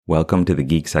Welcome to the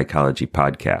Geek Psychology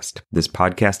Podcast. This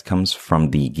podcast comes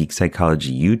from the Geek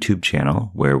Psychology YouTube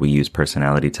channel, where we use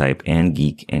personality type and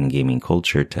geek and gaming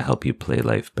culture to help you play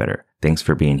life better. Thanks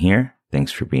for being here.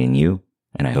 Thanks for being you.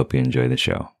 And I hope you enjoy the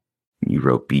show. You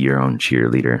wrote Be Your Own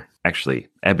Cheerleader. Actually,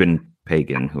 Eben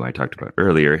Pagan, who I talked about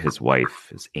earlier, his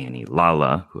wife is Annie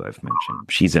Lala, who I've mentioned.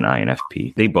 She's an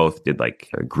INFP. They both did like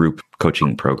a group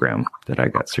coaching program that I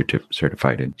got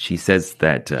certified in. She says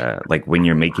that when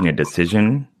you're making a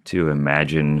decision to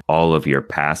imagine all of your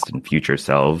past and future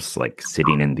selves like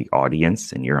sitting in the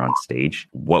audience and you're on stage,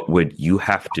 what would you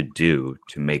have to do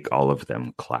to make all of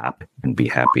them clap and be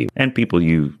happy? And people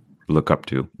you look up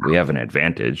to. We have an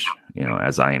advantage,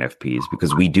 as INFPs,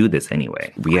 because we do this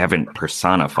anyway. We haven't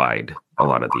personified a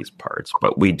lot of these parts,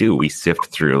 but we do. We sift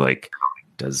through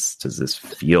does this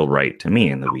feel right to me?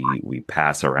 And then we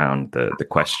pass around the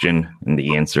question and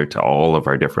the answer to all of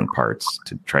our different parts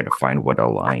to try to find what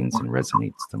aligns and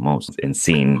resonates the most. And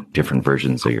seeing different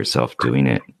versions of yourself doing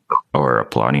it or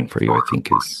applauding for you, I think,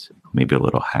 is maybe a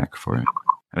little hack for it.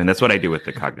 I mean, that's what I do with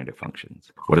the cognitive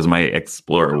functions. What does my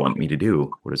explorer want me to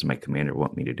do? What does my commander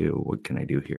want me to do? What can I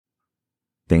do here?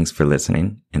 Thanks for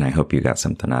listening, and I hope you got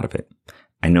something out of it.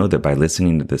 I know that by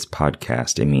listening to this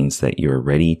podcast, it means that you're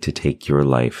ready to take your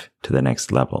life to the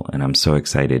next level, and I'm so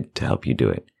excited to help you do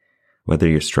it. Whether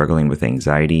you're struggling with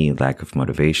anxiety, lack of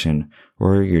motivation,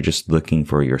 or you're just looking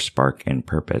for your spark and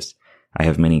purpose, I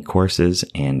have many courses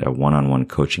and a one-on-one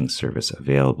coaching service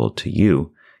available to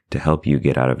you to help you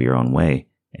get out of your own way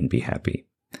and be happy.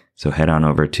 So head on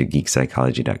over to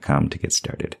geekpsychology.com to get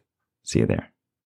started. See you there.